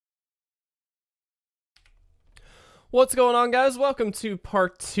What's going on, guys? Welcome to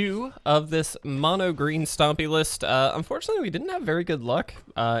part 2 of this mono green Stompy list. Unfortunately, we didn't have very good luck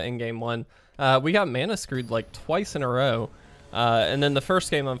in game 1. We got mana screwed like twice in a row. And then the first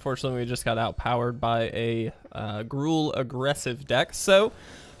game, unfortunately, we just got outpowered by a Gruul aggressive deck. So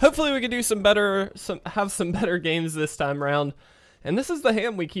hopefully we can do have some better games this time around. And this is the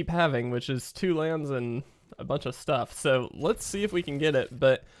hand we keep having, which is 2 lands and a bunch of stuff. So let's see if we can get it.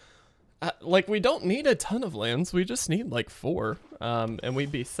 But like, we don't need a ton of lands, we just need like 4, and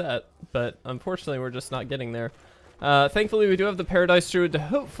we'd be set, but unfortunately we're just not getting there. Thankfully we do have the Paradise Druid to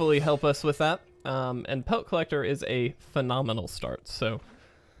hopefully help us with that, and Pelt Collector is a phenomenal start, so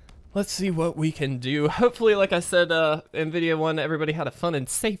let's see what we can do. Hopefully, like I said in video 1, everybody had a fun and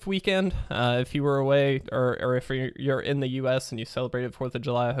safe weekend. If you were away, or if you're in the US and you celebrated 4th of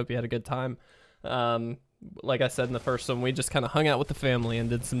July, I hope you had a good time. Like I said in the first one, we just kind of hung out with the family and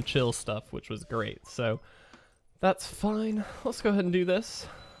did some chill stuff, which was great. So that's fine. Let's go ahead and do this.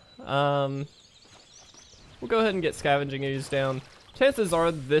 We'll go ahead and get Scavenging Ooze down. Chances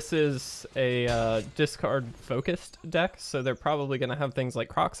are this is a discard-focused deck, so they're probably going to have things like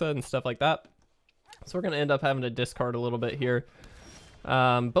Kroxa and stuff like that. So we're going to end up having to discard a little bit here.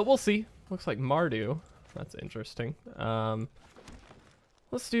 But we'll see. Looks like Mardu. That's interesting.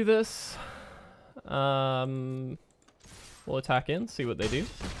 Let's do this. We'll attack in, see what they do.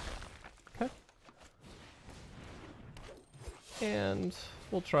 Okay. And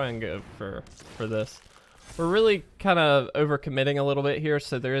we'll try and go for this. We're really kind of overcommitting a little bit here,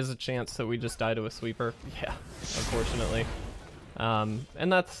 so there is a chance that we just die to a sweeper. Yeah, unfortunately.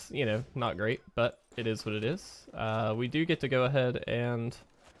 And that's, you know, not great, but it is what it is. We do get to go ahead and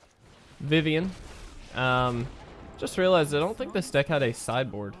Vivien. Just realized I don't think this deck had a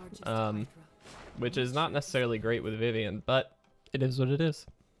sideboard. Which is not necessarily great with Vivien, but it is what it is.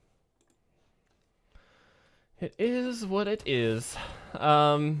 It is what it is.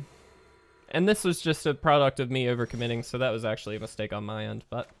 And this was just a product of me overcommitting, so that was actually a mistake on my end,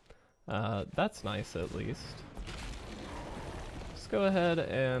 but that's nice at least. Let's go ahead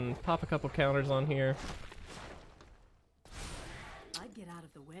and pop a couple counters on here. I'd get out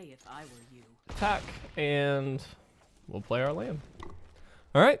of the way if I were you. Attack, and we'll play our land.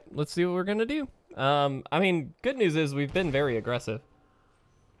 Alright, let's see what we're gonna do. I mean, good news is we've been very aggressive.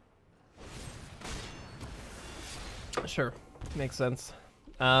 Sure, makes sense.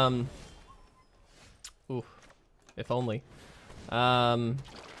 Ooh, if only.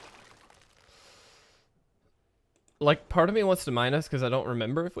 Like, part of me wants to mine us because I don't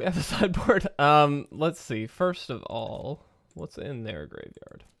remember if we have a sideboard. Let's see. First of all, what's in their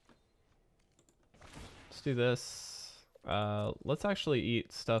graveyard? Let's do this. Let's actually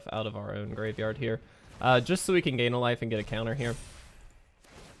eat stuff out of our own graveyard here, just so we can gain a life and get a counter here.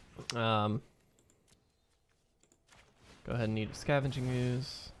 Go ahead and eat a Scavenging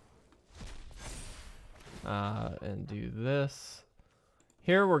Ooze, and do this.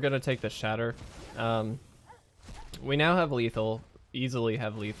 Here we're gonna take the Shatter. We now have lethal, easily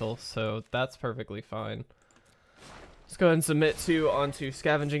have lethal, so that's perfectly fine. Let's go ahead and submit 2 onto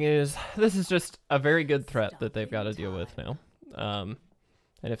Scavenging Ooze. This is just a very good threat that they've got to deal with now. And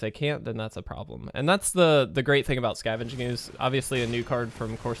if they can't, then that's a problem. And that's the great thing about Scavenging Ooze. Obviously a new card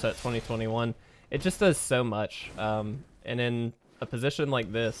from Core Set 2021. It just does so much. And in a position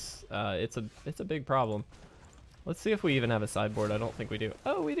like this, it's a big problem. Let's see if we even have a sideboard. I don't think we do.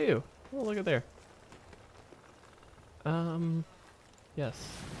 Oh, we do. Oh, look at there. Yes,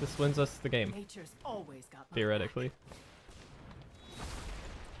 this wins us the game. Nature's always got my Theoretically.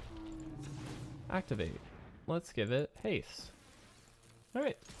 Activate. Let's give it haste.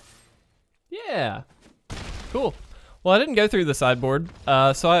 Alright. Yeah. Cool. Well, I didn't go through the sideboard,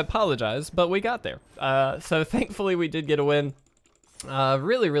 so I apologize, but we got there. So thankfully we did get a win.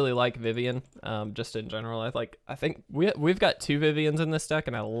 Really like Vivien, just in general. I think we've got 2 Viviens in this deck,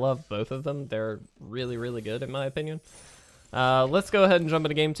 and I love both of them. They're really good in my opinion. Let's go ahead and jump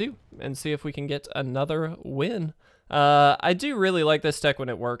into game 2 and see if we can get another win. I do really like this deck when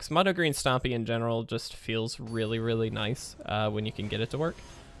it works. Mono green Stompy in general just feels really nice when you can get it to work.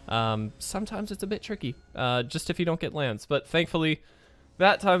 Sometimes it's a bit tricky, just if you don't get lands. But thankfully,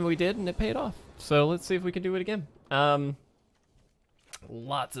 that time we did, and it paid off. So let's see if we can do it again.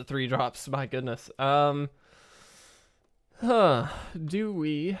 Lots of 3 drops, my goodness. Do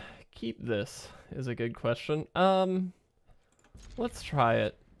we keep this is a good question. Let's try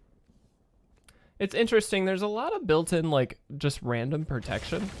it. It's interesting, there's a lot of built-in, like, just random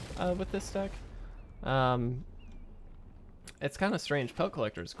protection with this deck. It's kind of strange. Pelt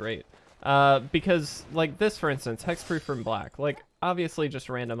Collector is great. Because, like this, for instance, Hexproof from black. Like, obviously just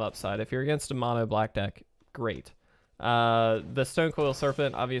random upside. If you're against a mono black deck, great. The Stonecoil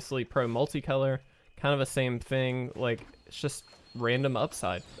Serpent, obviously pro multicolor, kind of the same thing. Like, it's just random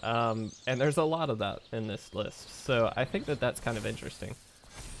upside. And there's a lot of that in this list. So I think that that's kind of interesting.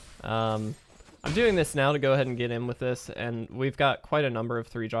 I'm doing this now to go ahead and get in with this, and we've got quite a number of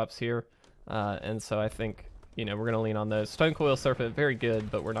 3-drops here. And so I think, you know, we're going to lean on those. Stonecoil Serpent, very good,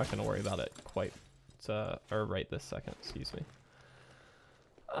 but we're not going to worry about it quite, or right this second, excuse me.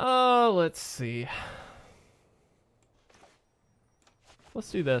 Let's see. Let's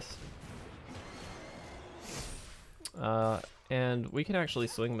do this. And we can actually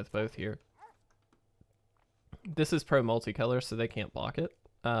swing with both here. This is pro multicolor, so they can't block it.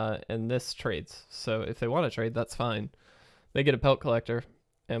 And this trades. So if they want to trade, that's fine. They get a Pelt Collector,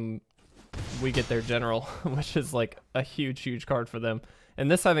 and we get their General, which is like a huge, huge card for them.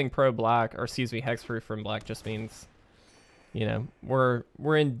 And this having pro black, or excuse me, hexproof from black just means, you know, we're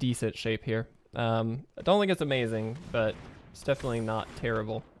in decent shape here. I don't think it's amazing, but it's definitely not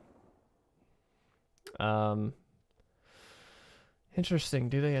terrible. Interesting.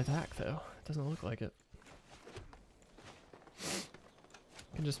 Do they attack though? It doesn't look like it.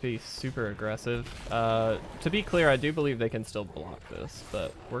 Can just be super aggressive. To be clear, I do believe they can still block this,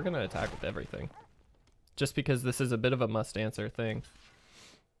 but we're gonna attack with everything. Just because this is a bit of a must answer thing.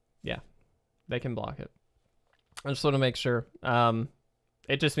 Yeah, they can block it. I just want to make sure.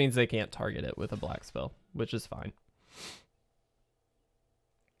 It just means they can't target it with a black spell, which is fine.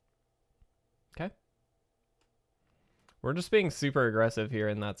 Okay. We're just being super aggressive here,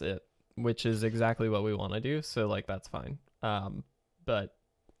 and that's it, which is exactly what we want to do, so like that's fine. But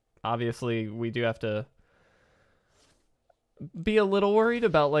obviously we do have to be a little worried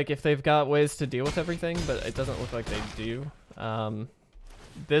about like if they've got ways to deal with everything, but it doesn't look like they do.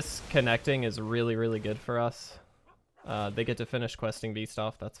 This connecting is really, really good for us. They get to finish questing Beast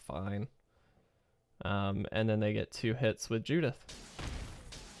off, that's fine. And then they get 2 hits with Judith.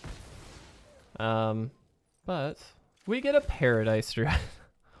 But we get a Paradise Druid.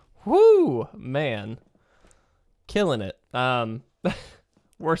 Woo, man. Killing it.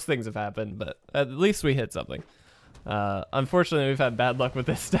 Worst things have happened, but at least we hit something. Unfortunately, we've had bad luck with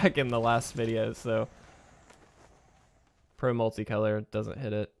this deck in the last video, so pro multicolor doesn't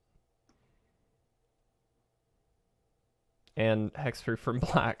hit it. And hexproof from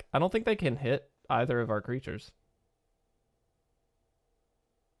black. I don't think they can hit either of our creatures.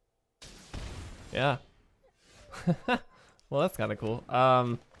 Yeah. Well, that's kind of cool.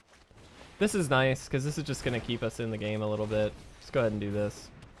 This is nice because this is just going to keep us in the game a little bit. Let's go ahead and do this.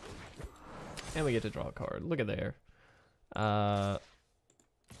 And we get to draw a card. Look at there. Pro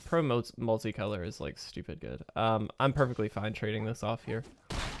multicolor is like stupid good. I'm perfectly fine trading this off here.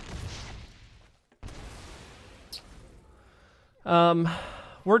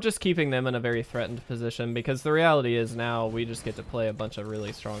 We're just keeping them in a very threatened position because the reality is now we just get to play a bunch of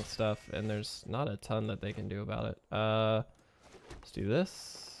really strong stuff and there's not a ton that they can do about it. Let's do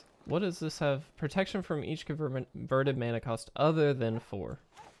this. What does this have? Protection from each converted mana cost other than 4.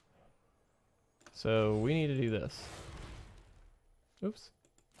 So we need to do this. Oops.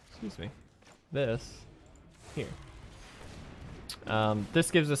 Excuse me. This here. This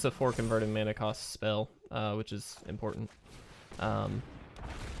gives us a 4 converted mana cost spell, which is important.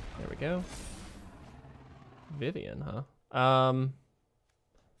 There we go. Vivien, huh?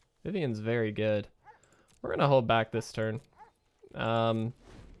 Vivien's very good. We're gonna hold back this turn.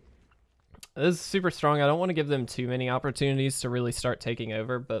 This is super strong. I don't want to give them too many opportunities to really start taking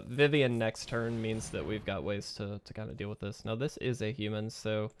over, but Vivien next turn means that we've got ways to kind of deal with this. Now this is a human,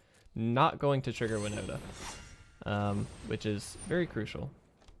 so not going to trigger Winota, which is very crucial.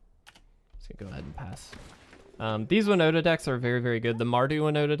 Just gonna go ahead and pass. These Winota decks are very, very good. The Mardu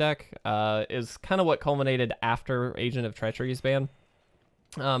Winota deck is kind of what culminated after Agent of Treachery's ban.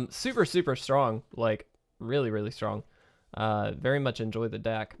 Super, super strong. Like, really, really strong. Very much enjoy the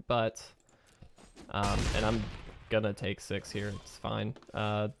deck, but... and I'm gonna take 6 here. It's fine.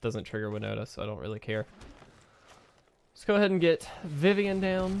 Doesn't trigger Winota, so I don't really care. Let's go ahead and get Vivien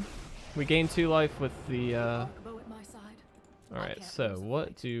down. We gain 2 life with the... Alright, so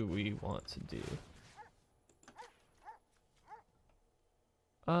what do we want to do?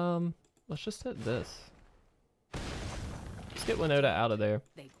 Let's just hit this. Let's get Winota out of there.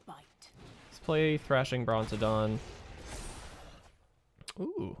 Let's play Thrashing Brontodon.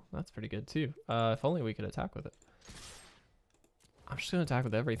 Ooh, that's pretty good too. If only we could attack with it. I'm just gonna attack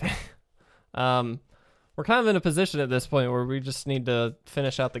with everything. We're kind of in a position at this point where we just need to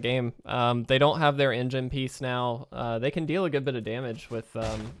finish out the game. They don't have their engine piece now. They can deal a good bit of damage with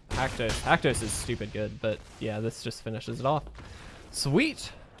Haktos. Haktos is stupid good, but yeah, this just finishes it off.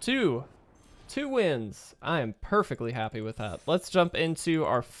 Sweet. 2 2 wins. I am perfectly happy with that. Let's jump into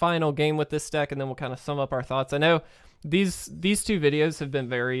our final game with this deck, and then we'll kind of sum up our thoughts. I know these 2 videos have been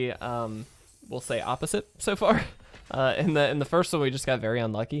very, we'll say, opposite so far. In the first one, we just got very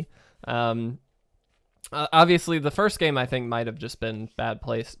unlucky. Obviously, the first game I think might have just been bad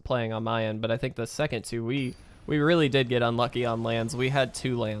playing on my end, but I think the second 2 we really did get unlucky on lands. We had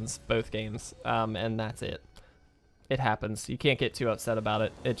 2 lands both games, and that's it. It happens. You can't get too upset about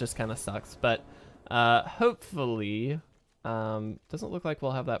it. It just kind of sucks. But hopefully, doesn't look like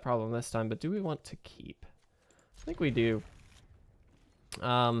we'll have that problem this time. But do we want to keep? I think we do.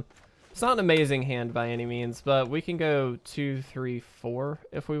 It's not an amazing hand by any means, but we can go 2, 3, 4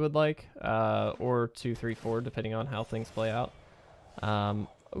 if we would like, or 2, 3, 4 depending on how things play out.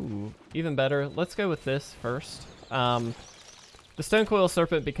 Ooh, even better. Let's go with this first. The Stonecoil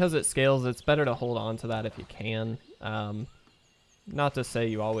Serpent, because it scales, it's better to hold on to that if you can. Not to say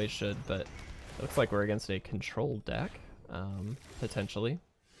you always should, but it looks like we're against a controlled deck, potentially,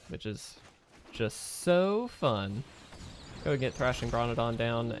 which is just so fun. Go get Thrashing Brontodon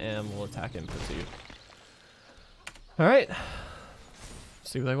down, and we'll attack in pursuit. All right,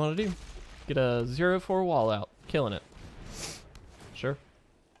 see what they want to do. Get a 0-4 wall out, killing it. Sure,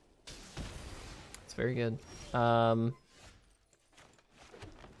 it's very good. I'm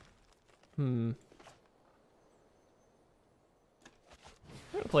gonna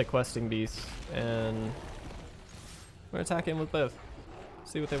play Questing Beast, and I'm gonna attack in with both.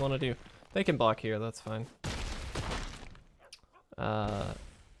 See what they want to do. They can block here, that's fine.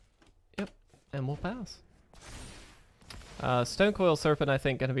 Yep, and we'll pass. Stonecoil Serpent, I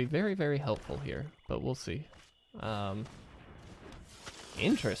think, gonna be very, very helpful here, but we'll see.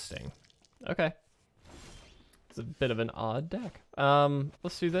 Interesting. Okay. It's a bit of an odd deck.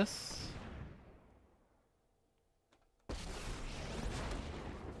 Let's do this.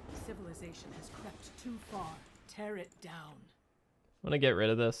 Civilization has crept too far. Tear it down. I'm gonna get rid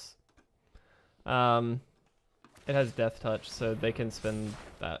of this. It has Death Touch, so they can spend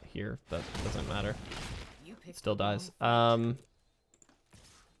that here. That doesn't matter. It still dies. We'll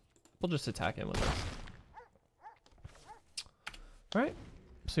just attack him with this. Alright,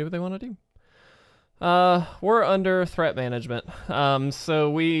 see what they want to do. We're under threat management,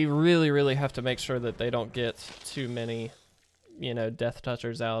 so we really have to make sure that they don't get too many, you know, Death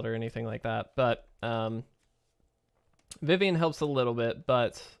Touchers out or anything like that. But Vivien helps a little bit,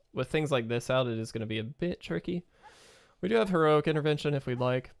 but with things like this out, it is going to be a bit tricky. We do have Heroic Intervention if we'd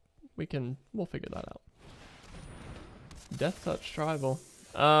like. We'll figure that out. Death Touch Tribal.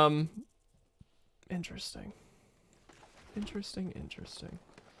 Interesting. Interesting.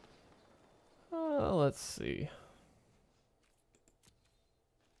 Let's see.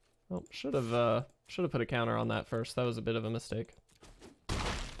 Oh, should have put a counter on that first. That was a bit of a mistake.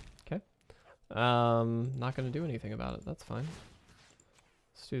 Okay. Not gonna do anything about it. That's fine.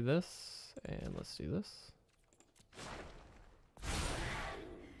 Let's do this, and let's do this.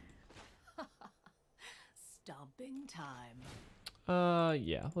 Stomping time.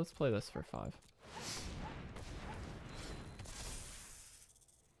 Yeah, let's play this for 5.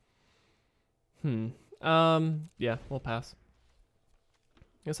 Yeah, we'll pass.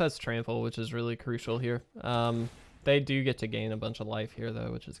 This has Trample, which is really crucial here. They do get to gain a bunch of life here,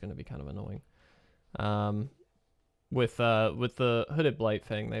 though, which is going to be kind of annoying. With the Hooded Blight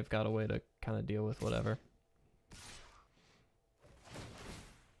thing, they've got a way to kind of deal with whatever.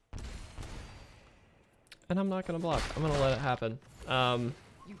 And I'm not going to block. I'm going to let it happen. You haven't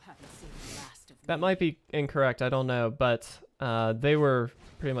seen the last of That me. might be incorrect. I don't know, but they were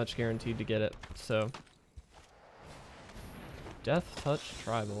pretty much guaranteed to get it. So Death Touch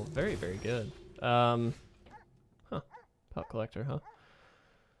Tribal, very good. Pelt Collector, huh?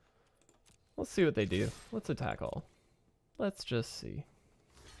 Let's see what they do. Let's attack all. Let's just see.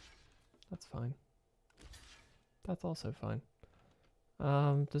 That's fine. That's also fine.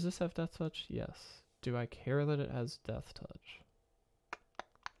 Does this have Death Touch? Yes. Do I care that it has Death Touch?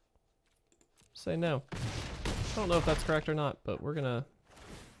 Say no. I don't know if that's correct or not, but we're gonna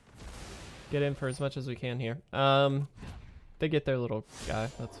get in for as much as we can here. They get their little guy,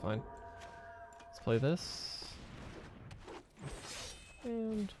 that's fine. Let's play this.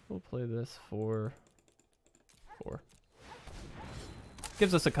 And we'll play this for 4.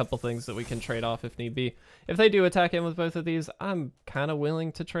 Gives us a couple things that we can trade off if need be. If they do attack in with both of these, I'm kind of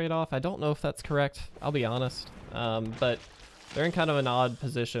willing to trade off. I don't know if that's correct, I'll be honest. But they're in kind of an odd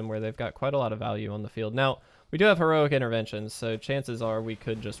position where they've got quite a lot of value on the field. Now, we do have Heroic Interventions, so chances are we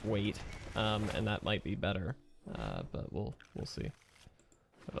could just wait, and that might be better. But we'll see.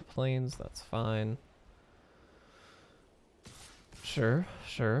 Have a Plains, that's fine. Sure.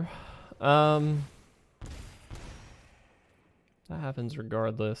 That happens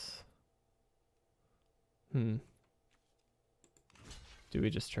regardless. Do we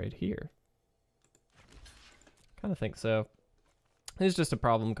just trade here? Kind of think so. It's just a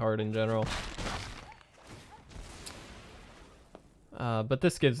problem card in general. But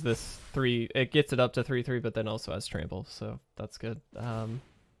this gives this 3, it gets it up to 3/3, but then also has trample, so that's good. Or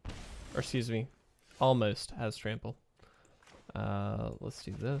excuse me, almost has trample. Let's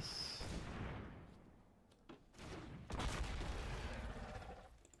do this.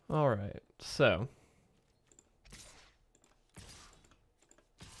 All right, so.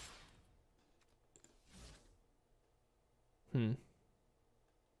 I'll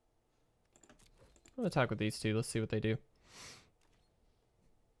attack with these two. Let's see what they do.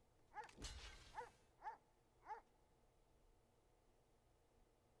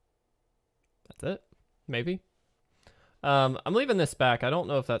 That's it. Maybe. I'm leaving this back. I don't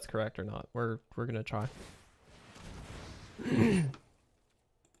know if that's correct or not. We're gonna try. This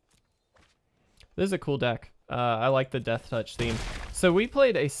is a cool deck. I like the Death Touch theme. So we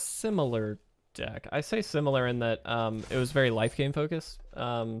played a similar deck. I say similar in that it was very life game focused.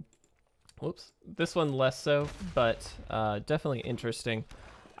 Whoops. This one less so, but definitely interesting.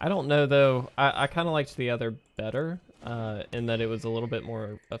 I don't know though. I kind of liked the other better in that it was a little bit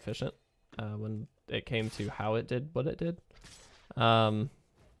more efficient when it came to how it did what it did. Yeah,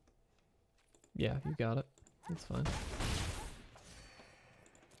 you got it. That's fine.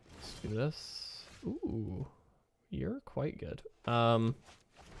 Let's do this. Ooh, you're quite good. I'm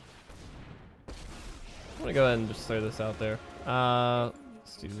gonna go ahead and just throw this out there.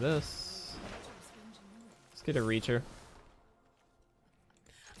 Let's do this. Let's get a reacher.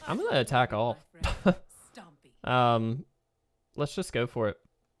 I'm gonna attack all. Let's just go for it.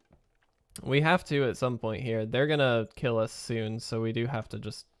 We have to at some point here. They're gonna kill us soon, so we do have to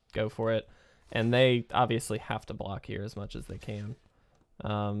just go for it. And they obviously have to block here as much as they can.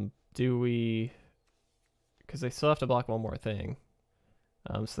 Do we? Because they still have to block one more thing.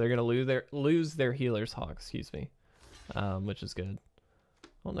 So they're gonna lose their healer's hawk, excuse me, which is good. I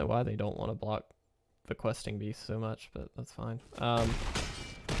don't know why they don't want to block the questing beast so much, but that's fine.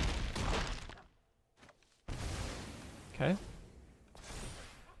 Okay.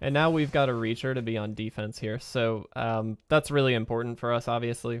 And now we've got a reacher to be on defense here, so that's really important for us,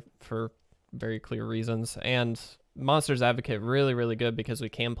 obviously, for very clear reasons. And Monster's Advocate really, really good because we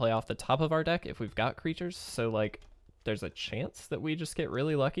can play off the top of our deck if we've got creatures. So like, there's a chance that we just get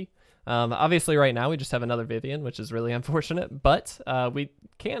really lucky. Obviously, right now we just have another Vivien, which is really unfortunate. But we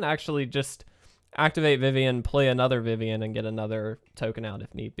can actually just activate Vivien, play another Vivien, and get another token out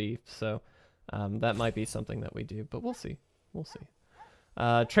if need be. So that might be something that we do, but we'll see. We'll see.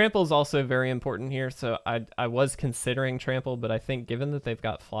 Trample is also very important here, so I was considering trample, but I think given that they've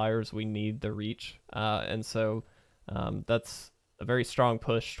got flyers, we need the reach, and so that's a very strong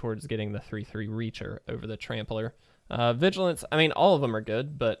push towards getting the 3/3 reacher over the trampler. Vigilance, I mean, all of them are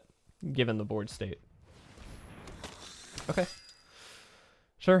good, but given the board state. Okay.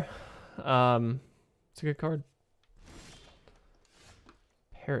 Sure. It's a good card.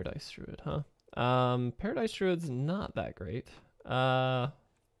 Paradise Druid, huh? Paradise Druid's not that great. Let's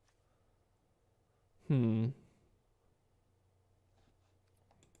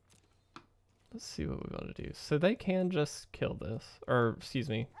see what we want to do. So they can just kill this, or excuse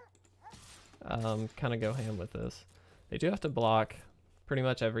me, kind of go ham with this. They do have to block pretty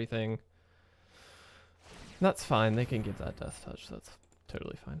much everything. That's fine. They can give that Death Touch. That's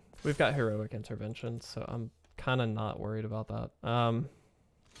totally fine. We've got Heroic Intervention, so I'm kind of not worried about that.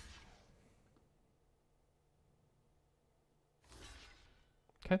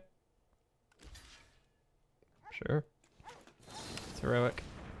 Okay. Sure. It's heroic.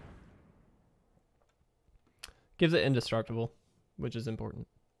 Gives it indestructible, which is important.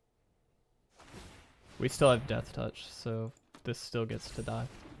 We still have Death Touch, so this still gets to die.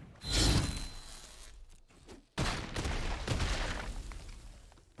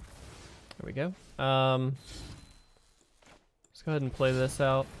 There we go. Let's go ahead and play this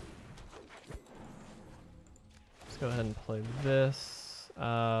out. Let's go ahead and play this.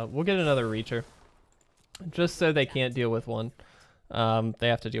 We'll get another Reacher. Just so they can't deal with one. They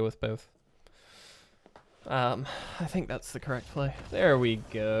have to deal with both. I think that's the correct play. There we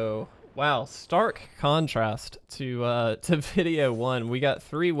go. Wow, stark contrast to video 1. We got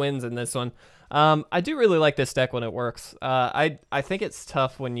 3 wins in this one. I do really like this deck when it works. I think it's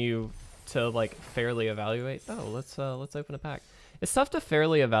tough when you to like fairly evaluate. Oh, let's open a pack. It's tough to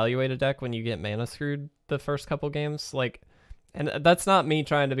fairly evaluate a deck when you get mana screwed the first couple games. Like, and that's not me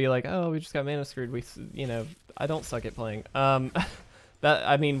trying to be like, oh, we just got mana screwed. We, you know, I don't suck at playing. that,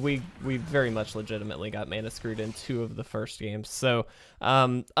 I mean, we very much legitimately got mana screwed in 2 of the first games. So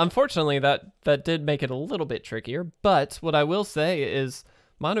unfortunately, that did make it a little bit trickier. But what I will say is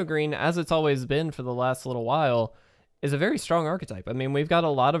mono green, as it's always been for the last little while, is a very strong archetype. I mean, we've got a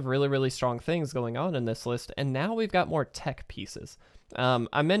lot of really, really strong things going on in this list, and now we've got more tech pieces.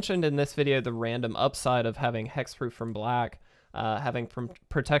 I mentioned in this video the random upside of having hexproof from black, having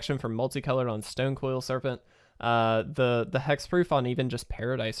protection from multicolored on Stonecoil Serpent. The hexproof on even just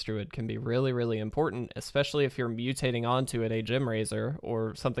Paradise Druid can be really, really important, especially if you're mutating onto it a Gemrazer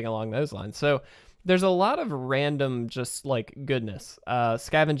or something along those lines. So there's a lot of random just like goodness.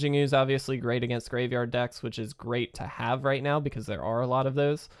 Scavenging Ooze obviously great against graveyard decks, which is great to have right now because there are a lot of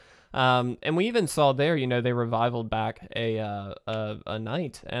those. And we even saw there, you know, they revivaled back a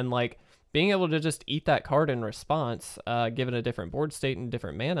knight, and like being able to just eat that card in response, given a different board state and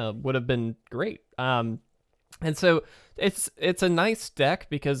different mana, would have been great. And so it's a nice deck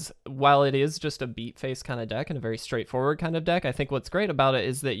because while it is just a beat face kind of deck and a very straightforward kind of deck, I think what's great about it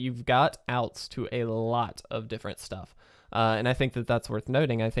is that you've got outs to a lot of different stuff. And I think that that's worth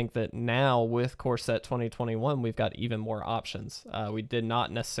noting. I think that now with Core Set 2021, we've got even more options. We did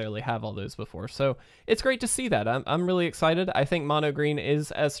not necessarily have all those before. So it's great to see that. I'm really excited. I think mono green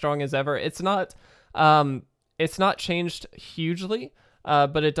is as strong as ever. It's not changed hugely.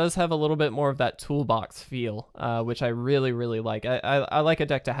 But it does have a little bit more of that toolbox feel, which I really, really like. I like a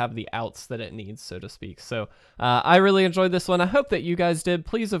deck to have the outs that it needs, so to speak. So I really enjoyed this one. I hope that you guys did.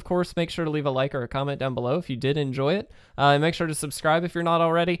 Please, of course, make sure to leave a like or a comment down below if you did enjoy it. And make sure to subscribe if you're not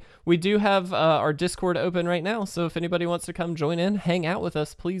already. We do have our Discord open right now, so if anybody wants to come join in, hang out with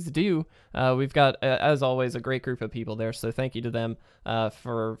us, please do. We've got, as always, a great group of people there, so thank you to them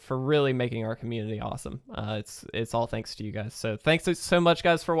for really making our community awesome. It's all thanks to you guys. So thanks so much,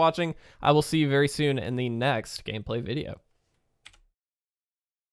 guys, for watching. I will see you very soon in the next gameplay video.